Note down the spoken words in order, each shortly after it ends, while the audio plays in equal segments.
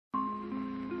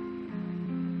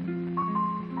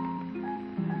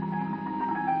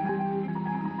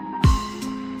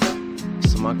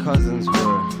my cousins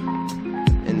were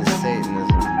into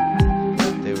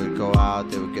Satanism. They would go out,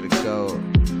 they would get a goat,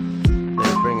 they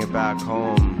would bring it back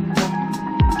home,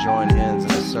 join hands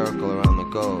in a circle around the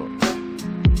goat,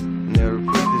 and they would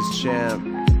repeat this chant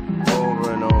over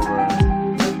and over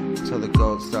until the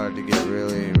goat started to get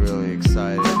really, really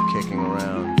excited, kicking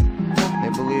around. They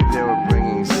believed they were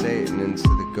bringing Satan into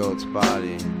the goat's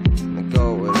body. The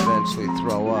goat would eventually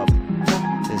throw up,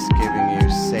 this giving you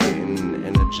Satan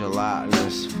in a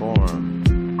gelatinous form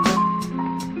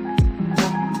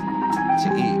to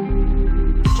eat.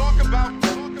 Talk about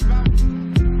some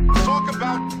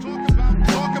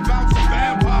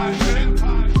vampire shit.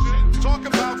 Talk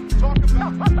about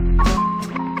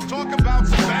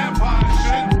some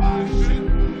vampire shit.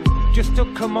 Just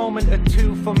took a moment or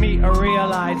two for me to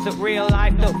realize that real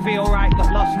life don't feel right,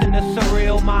 got lost in a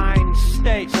surreal mind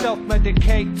state.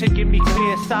 Self-medicate to give me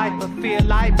clear sight, but fear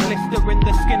life blistering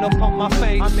the skin up on my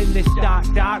face. I'm in this dark,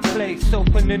 dark place,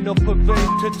 opening up a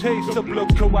vein to taste the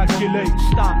blood coagulate.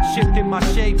 Start shifting my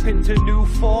shape into new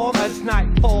form as night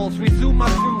falls, resume my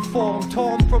true form.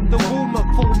 Torn from the womb of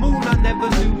full moon, I never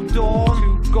knew dawn.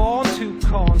 Too gone, too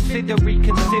consider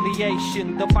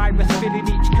reconciliation. The virus filling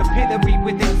each capillary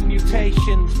with its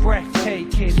mutations.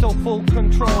 Breathtaking, so full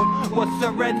control was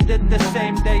surrendered the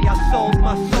same day I sold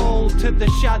my soul to the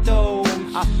shadows.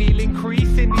 I feel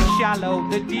increasingly shallow.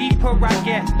 The deeper I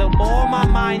get, the more my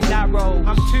mind narrows.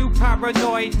 I'm too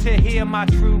paranoid to hear my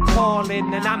true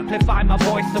calling and amplify my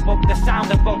voice above the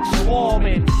sound of bugs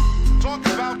swarming. Talk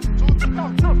about some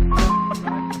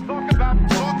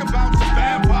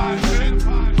vampire shit.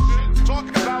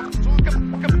 Talk about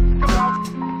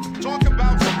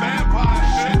some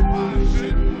vampire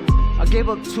shit. I gave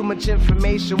up too much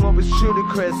information, what was true to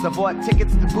Chris. I bought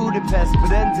tickets to Budapest,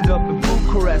 but ended up in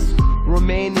Bucharest,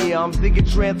 Romania. I'm thinking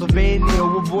Transylvania,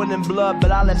 we're born in blood,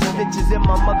 but I left stitches in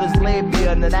my mother's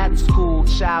labia. Now that's cool,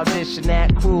 childish and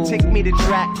that cruel. Take me to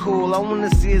Dracul, I wanna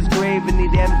see his grave and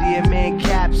need MDMA in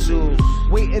capsules.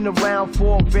 Waiting around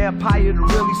for a vampire to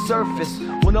really surface,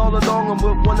 when all along I'm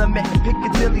with one I met in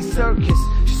Piccadilly Circus.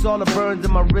 She saw the burns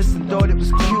in my wrist and thought it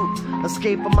was cute.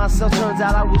 Escaping myself, turns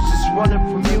out I was just running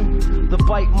from you. The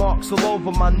bite marks all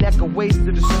over my neck, I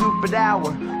wasted a stupid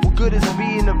hour. What good is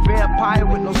being a vampire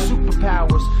with no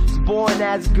superpowers? As born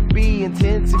as it could be, and to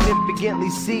insignificantly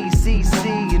C,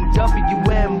 and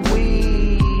WM,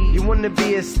 we. You wanna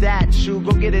be a statue,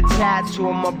 go get a tattoo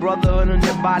on my brotherhood on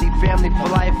your body, family for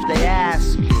life, they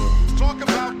ask you. Talk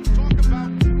about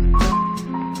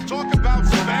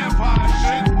some vampire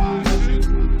shit.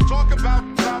 Talk about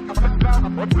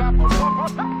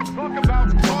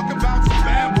some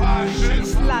vampire shit.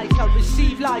 It's like I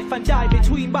receive life and die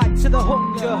between bites of the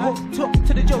hunger. Hooked up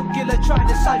to the jugular, trying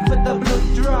to siphon the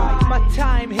blood dry. My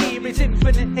time here is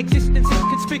infinite, existence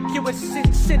inconspicuous.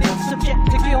 Sin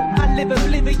subject to guilt, I live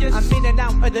oblivious. I'm in and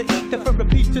out of the ether from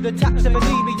repeat to the tax of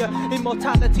anemia.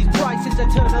 Immortality's price is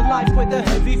eternal life with a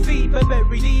heavy fever,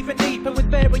 buried even deeper with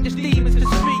various demons to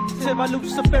speak to. I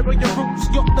Lucifer on your roots,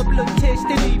 got the blood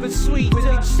tasting even sweet. With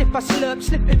each sip I slurp,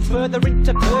 slipping further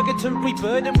into purgatory,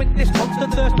 burdened with this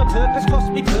constant thirst. My purpose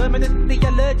cost me permanently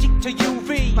allergic to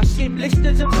UV. My skin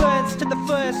blisters and burns to the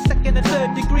first, second and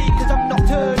third degree, cause I'm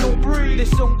nocturnal breed.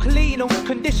 This unclean,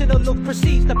 unconditional love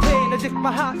precedes the pain, as if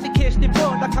my heart's encased in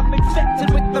bone, like I'm infected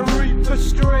with the reaper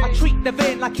strain. I treat the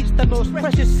vein like it's the most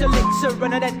precious elixir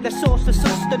and an endless source of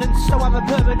sustenance, so I'm a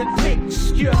permanent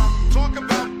fixture. Talk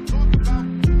about